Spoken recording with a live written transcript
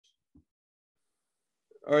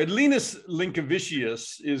All right, Linus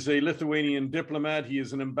Linkevicius is a Lithuanian diplomat. He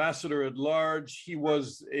is an ambassador at large. He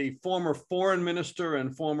was a former foreign minister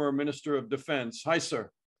and former minister of defense. Hi,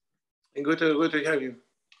 sir. Good to have you.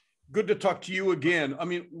 Good to talk to you again. I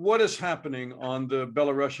mean, what is happening on the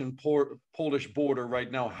Belarusian-Polish border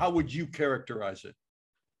right now? How would you characterize it?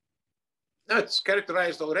 It's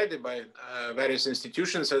characterized already by various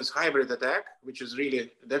institutions as hybrid attack, which is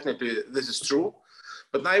really definitely, this is true.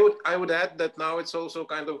 But I would add that now it's also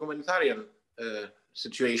kind of humanitarian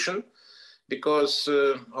situation because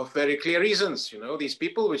of very clear reasons. You know, these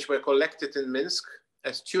people which were collected in Minsk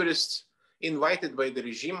as tourists invited by the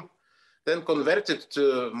regime, then converted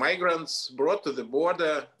to migrants, brought to the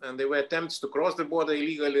border, and there were attempts to cross the border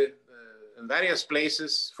illegally in various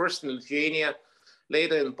places, first in Lithuania,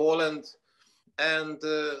 later in Poland. And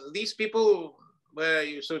these people were,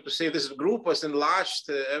 so to say, this group was enlarged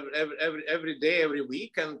every day, every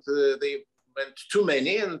week, and they went too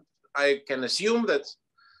many. And I can assume that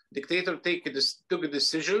the dictator took a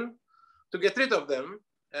decision to get rid of them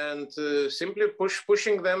and simply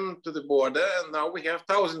pushing them to the border. And now we have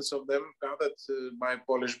thousands of them gathered by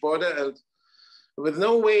Polish border, and with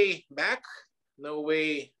no way back, no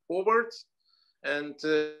way forward. And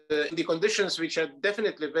in the conditions which are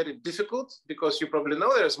definitely very difficult, because you probably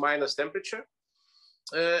know there's minus temperature.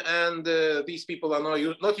 And these people are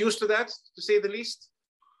not used to that, to say the least.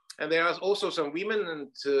 And there are also some women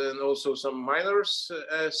and also some minors.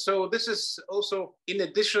 So this is also, in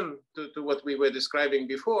addition to what we were describing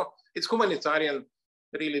before, it's humanitarian,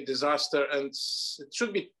 really disaster. And it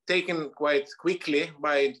should be taken quite quickly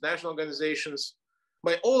by international organizations,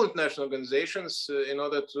 by all international organizations, in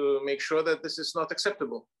order to make sure that this is not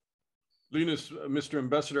acceptable. Linus, Mr.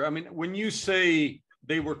 Ambassador, I mean, when you say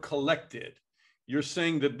they were collected, you're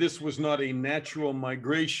saying that this was not a natural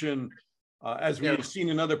migration, as we have seen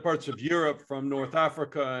in other parts of Europe from North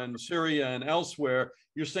Africa and Syria and elsewhere.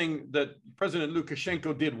 You're saying that President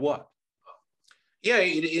Lukashenko did what? Yeah,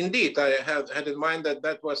 indeed. I had in mind that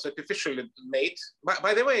that was artificially made.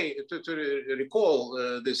 By the way, to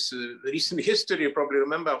recall this recent history, you probably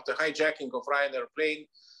remember after hijacking of Ryanair plane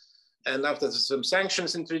and after some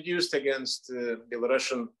sanctions introduced against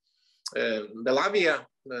Belarusian Belavia,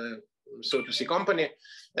 so to say, company,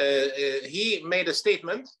 he made a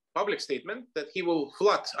statement, public statement, that he will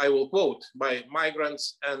flood, I will quote, by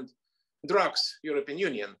migrants and drugs, European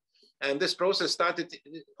Union. And this process started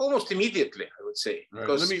almost immediately, I would say. Right.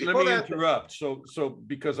 Let me interrupt. So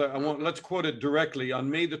because I want, let's quote it directly. On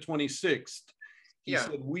May the 26th, he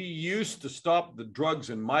said, we used to stop the drugs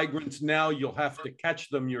and migrants. Now you'll have to catch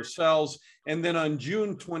them yourselves. And then on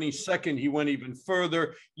June 22nd, he went even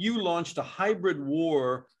further. You launched a hybrid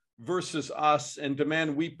war versus us and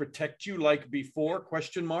demand we protect you like before,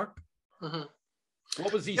 question mark? Mm-hmm.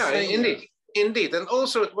 What was he saying? Indeed. Indeed, and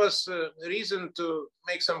also it was a reason to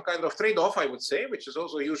make some kind of trade-off, I would say, which is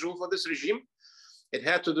also usual for this regime. It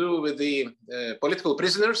had to do with the political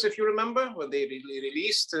prisoners, if you remember, when they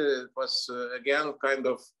released. It was, again, kind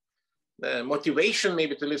of motivation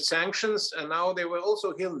maybe to lift sanctions. And now there were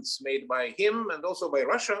also hints made by him and also by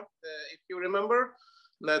Russia, if you remember,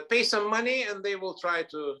 that pay some money and they will try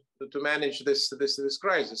to manage this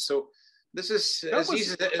crisis. So this is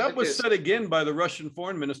that was said again by the Russian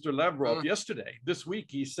Foreign Minister Lavrov yesterday. This week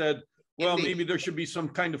he said, well, maybe there should be some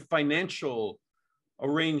kind of financial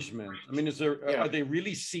arrangement. I mean, are they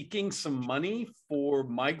really seeking some money for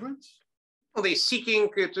migrants? Well, they're seeking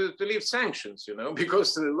to lift sanctions, you know,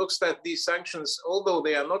 because it looks that these sanctions, although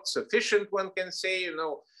they are not sufficient, one can say, you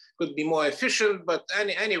know, could be more efficient, but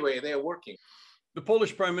anyway, they are working. The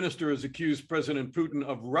Polish Prime Minister has accused President Putin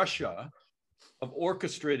of Russia of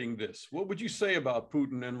orchestrating this. What would you say about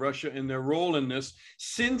Putin and Russia and their role in this?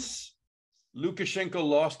 Since Lukashenko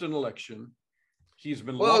lost an election, he's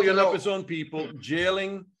been locking up his own people,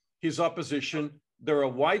 jailing his opposition. There are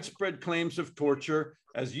widespread claims of torture.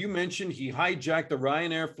 As you mentioned, he hijacked a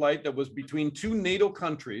Ryanair flight that was between two NATO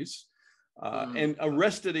countries and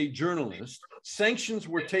arrested a journalist. Sanctions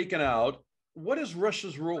were taken out. What is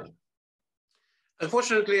Russia's role?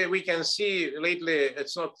 Unfortunately, we can see lately, it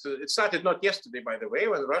started not yesterday, by the way,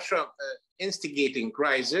 when Russia instigating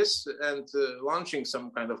crisis and launching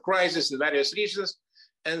some kind of crisis in various regions.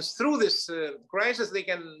 And through this crisis, they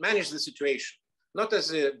can manage the situation, not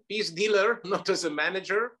as a peace dealer, not as a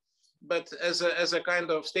manager, but as a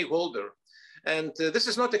kind of stakeholder. And this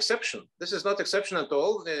is not exception. This is not exception at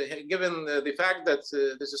all, given the fact that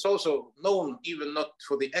this is also known, even not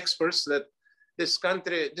for the experts, that this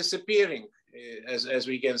country disappearing, as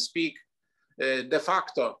we can speak, de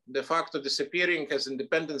facto disappearing as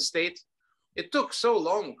independent state, it took so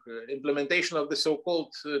long, implementation of the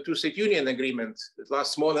so-called two-state union agreement. It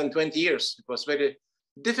lasts more than 20 years. It was very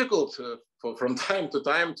difficult from time to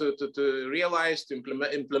time to realize, to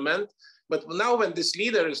implement. But now when this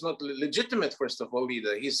leader is not legitimate, first of all,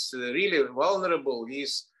 leader, he's really vulnerable,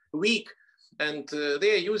 he's weak, and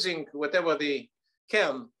they are using whatever they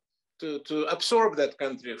can to absorb that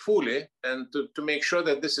country fully and to make sure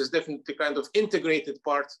that this is definitely kind of integrated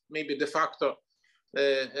part, maybe de facto,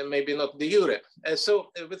 maybe not de jure. So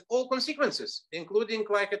with all consequences, including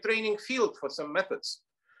like a training field for some methods.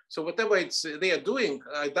 So whatever they are doing,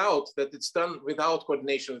 I doubt that it's done without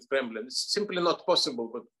coordination with Kremlin. It's simply not possible,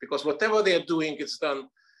 but because whatever they are doing, it's done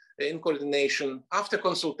in coordination, after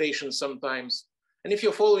consultation sometimes. And if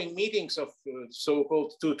you're following meetings of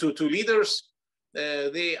so-called two leaders,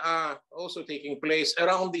 they are also taking place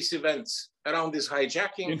around these events, around this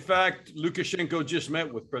hijacking. In fact, Lukashenko just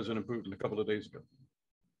met with President Putin a couple of days ago.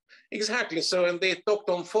 Exactly. So, and they talked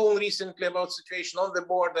on phone recently about situation on the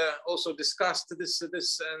border, also discussed this,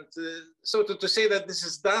 and so to say that this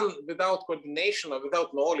is done without coordination or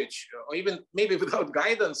without knowledge, or even maybe without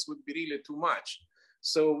guidance would be really too much.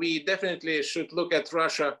 So we definitely should look at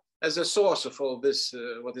Russia as a source of all this,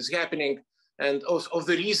 what is happening, and of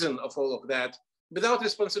the reason of all of that, without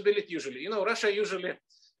responsibility usually. You know, Russia usually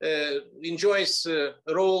enjoys a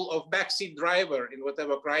role of backseat driver in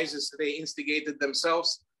whatever crisis they instigated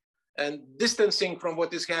themselves, and distancing from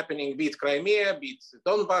what is happening, be it Crimea, be it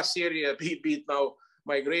Donbas area, be it now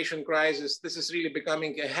migration crisis. This is really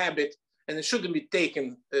becoming a habit, and it shouldn't be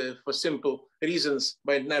taken for simple reasons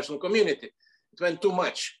by the international community. It went too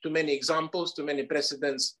much, too many examples, too many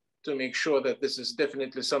precedents to make sure that this is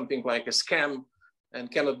definitely something like a scam and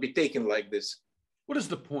cannot be taken like this. What is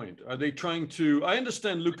the point? Are they trying to, I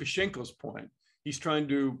understand Lukashenko's point. He's trying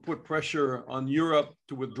to put pressure on Europe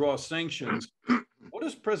to withdraw sanctions. What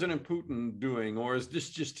is President Putin doing? Or is this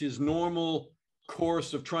just his normal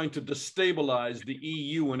course of trying to destabilize the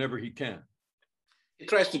EU whenever he can? He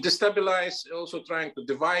tries to destabilize, also trying to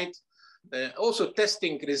divide, also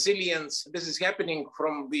testing resilience. This is happening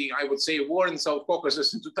from the, I would say, war in South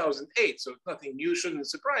Caucasus in 2008. So nothing new, shouldn't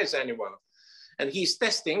surprise anyone. And he's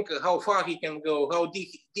testing how far he can go, how deep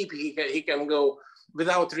he can go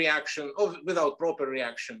without reaction, or without proper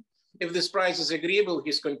reaction. If this price is agreeable,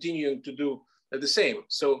 he's continuing to do the same.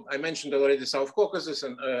 So I mentioned already South Caucasus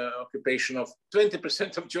and occupation of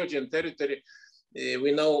 20% of Georgian territory.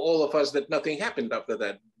 We know, all of us, that nothing happened after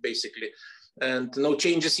that, basically. And no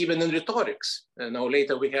changes even in rhetorics. Now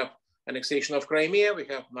later we have annexation of Crimea, we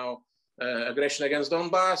have now aggression against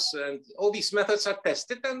Donbas, and all these methods are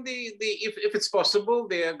tested, and if it's possible,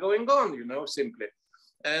 they are going on, you know, simply.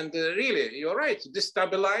 And really, you're right,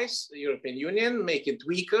 destabilize the European Union, make it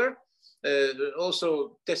weaker,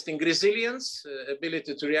 also testing resilience,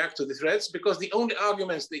 ability to react to the threats, because the only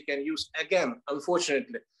arguments they can use, again,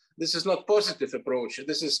 unfortunately, this is not positive approach.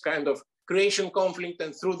 This is kind of creation conflict,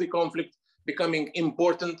 and through the conflict becoming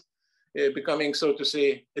important, becoming, so to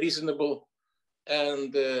say, reasonable,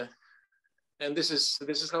 and this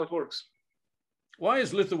is how it works. Why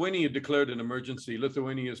has Lithuania declared an emergency?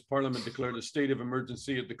 Lithuania's parliament declared a state of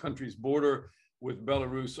emergency at the country's border with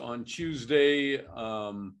Belarus on Tuesday.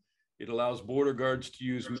 It allows border guards to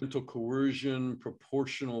use mental coercion,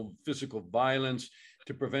 proportional physical violence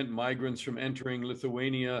to prevent migrants from entering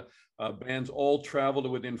Lithuania, bans all travel to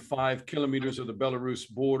within 5 kilometers of the Belarus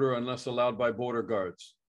border unless allowed by border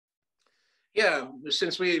guards. Yeah,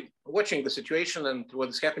 since we're watching the situation and what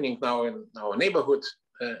is happening now in our neighborhood,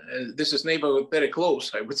 this is neighborhood very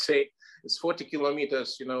close, I would say. It's 40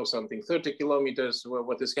 kilometers, you know, something 30 kilometers,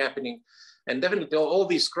 what is happening. And definitely all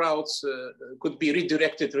these crowds could be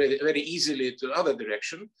redirected very easily to other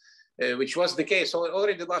direction, which was the case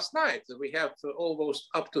already last night. We have almost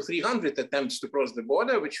up to 300 attempts to cross the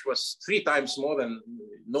border, which was 3 times more than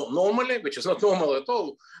normally, which is not normal at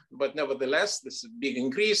all, but nevertheless, this is a big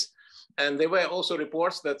increase. And there were also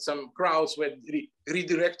reports that some crowds were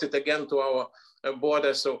redirected again to our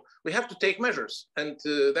border. So we have to take measures, and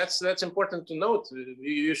that's important to note.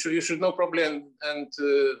 You should know probably, and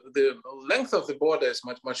the length of the border is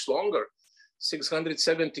much longer,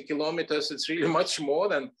 670 kilometers. It's really much more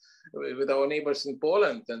than with our neighbors in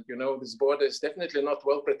Poland. And you know, this border is definitely not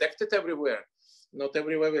well protected everywhere. Not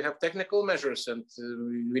everywhere we have technical measures, and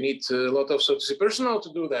we need a lot of, so to say, personnel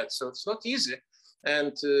to do that. So it's not easy.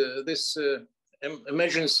 And this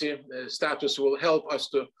emergency status will help us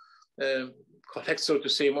to collect, so to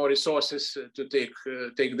say, more resources to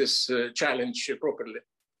take this challenge properly.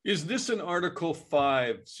 Is this an Article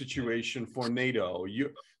 5 situation for NATO?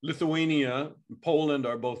 Lithuania and Poland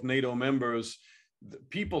are both NATO members.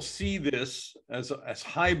 people see this as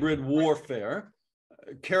hybrid warfare,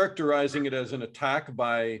 characterizing it as an attack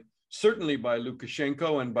by certainly by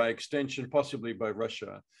Lukashenko and by extension possibly by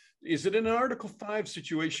Russia. Is it an Article 5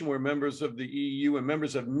 situation where members of the EU and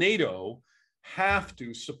members of NATO have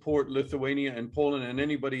to support Lithuania and Poland and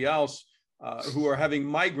anybody else who are having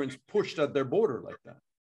migrants pushed at their border like that?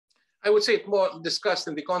 I would say it more discussed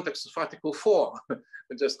in the context of Article 4,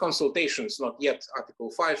 just consultations, not yet Article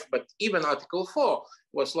 5, but even Article 4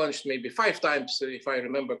 was launched maybe 5 times, if I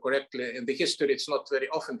remember correctly. In the history, it's not very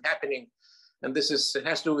often happening. And this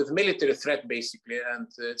has to do with military threat, basically, and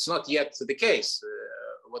it's not yet the case.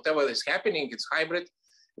 Whatever is happening, it's hybrid,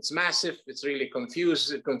 it's massive, it's really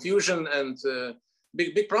confusion and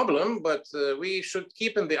big problem, but we should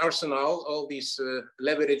keep in the arsenal all these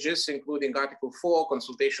leverages, including Article 4,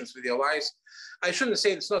 consultations with the allies. I shouldn't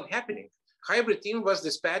say it's not happening. Hybrid team was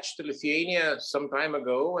dispatched to Lithuania some time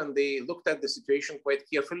ago, and they looked at the situation quite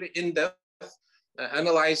carefully, in depth,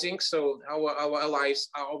 analyzing. So our allies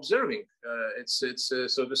are observing. It's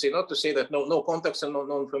so to say, not to say that no contacts and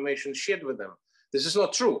no information shared with them. This is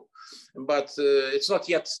not true, but it's not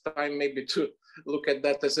yet time maybe to look at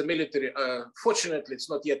that as a military. Fortunately, it's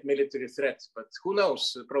not yet military threat, but who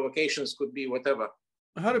knows? Provocations could be whatever.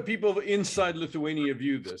 How do people inside Lithuania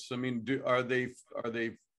view this? I mean, are they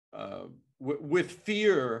with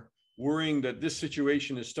fear, worrying that this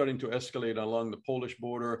situation is starting to escalate along the Polish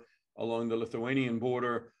border, along the Lithuanian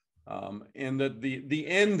border, and that the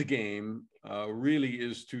end game really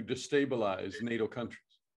is to destabilize NATO countries?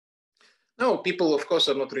 No, people, of course,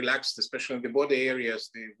 are not relaxed, especially in the border areas.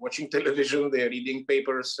 They're watching television, they're reading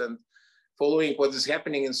papers and following what is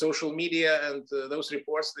happening in social media. And those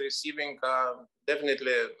reports they're receiving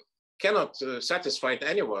definitely cannot satisfy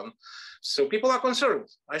anyone. So people are concerned.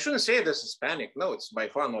 I shouldn't say this is panic. No, it's by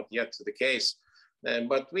far not yet the case.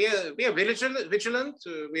 But we are vigilant.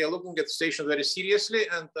 We are looking at the situation very seriously.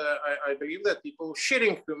 And I believe that people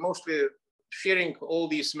mostly sharing all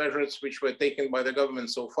these measures which were taken by the government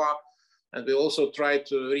so far. And we also try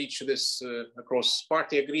to reach this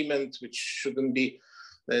cross-party agreement, which shouldn't be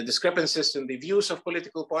discrepancies in the views of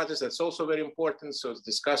political parties. That's also very important. So it's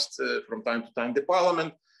discussed from time to time in the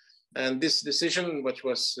parliament. And this decision, which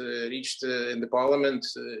was reached in the parliament,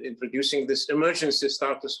 introducing this emergency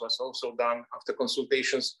status, was also done after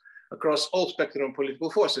consultations across all spectrum of political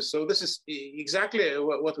forces. So this is exactly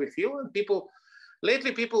what we feel. And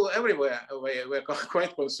lately, people everywhere were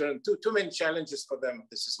quite concerned. Too many challenges for them.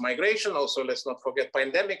 This is migration. Also, let's not forget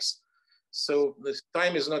pandemics. So this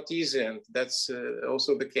time is not easy. And that's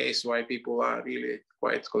also the case why people are really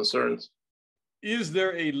quite concerned. Is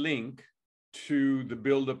there a link to the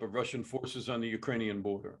buildup of Russian forces on the Ukrainian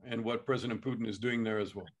border and what President Putin is doing there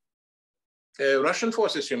as well? Russian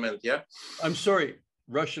forces, you meant, yeah? I'm sorry,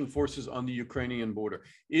 Russian forces on the Ukrainian border.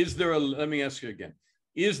 Let me ask you again,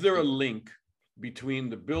 is there a link between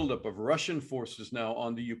the buildup of Russian forces now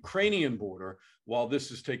on the Ukrainian border while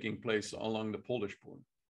this is taking place along the Polish border?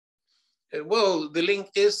 Well, the link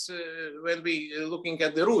is when we are looking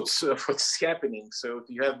at the roots of what's happening. So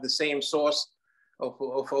you have the same source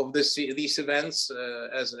of these events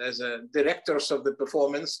as directors of the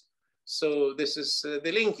performance. So this is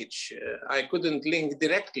the linkage. I couldn't link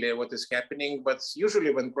directly what is happening, but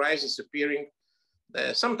usually when crises appearing,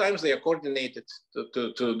 sometimes they are coordinated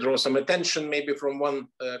to draw some attention, maybe from one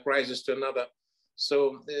crisis to another.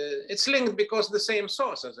 So it's linked because the same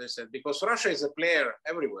source, as I said, because Russia is a player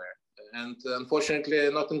everywhere, and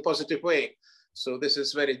unfortunately not in a positive way. So this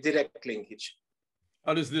is very direct linkage.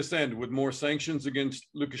 How does this end? With more sanctions against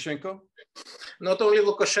Lukashenko? Not only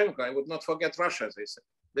Lukashenko, I would not forget Russia, as I said.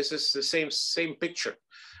 This is the same picture.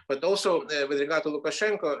 But also with regard to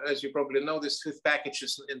Lukashenko, as you probably know, this fifth package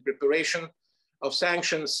is in preparation of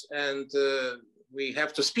sanctions, and we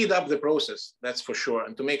have to speed up the process, that's for sure,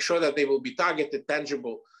 and to make sure that they will be targeted,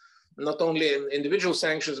 tangible, not only in individual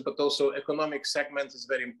sanctions, but also economic segment is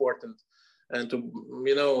very important. And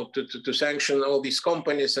to sanction all these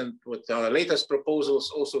companies, and with our latest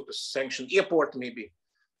proposals also to sanction airport, maybe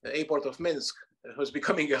the airport of Minsk, who's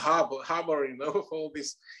becoming a harbor, of all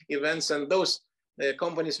these events, and those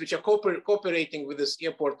companies which are cooperating with this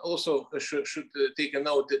airport also should take a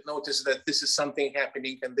notice that this is something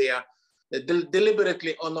happening, and they are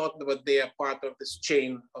deliberately or not, but they are part of this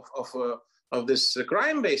chain of this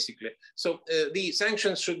crime, basically. So the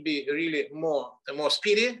sanctions should be really more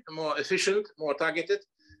speedy, more efficient, more targeted.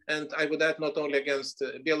 And I would add not only against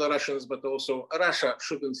Belarusians, but also Russia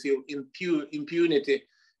shouldn't feel impunity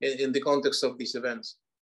in the context of these events.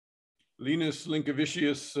 Linus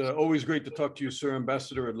Linkevicius, always great to talk to you, sir,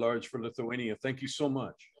 Ambassador at Large for Lithuania. Thank you so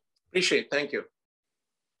much. Appreciate it. Thank you.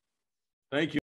 Thank you.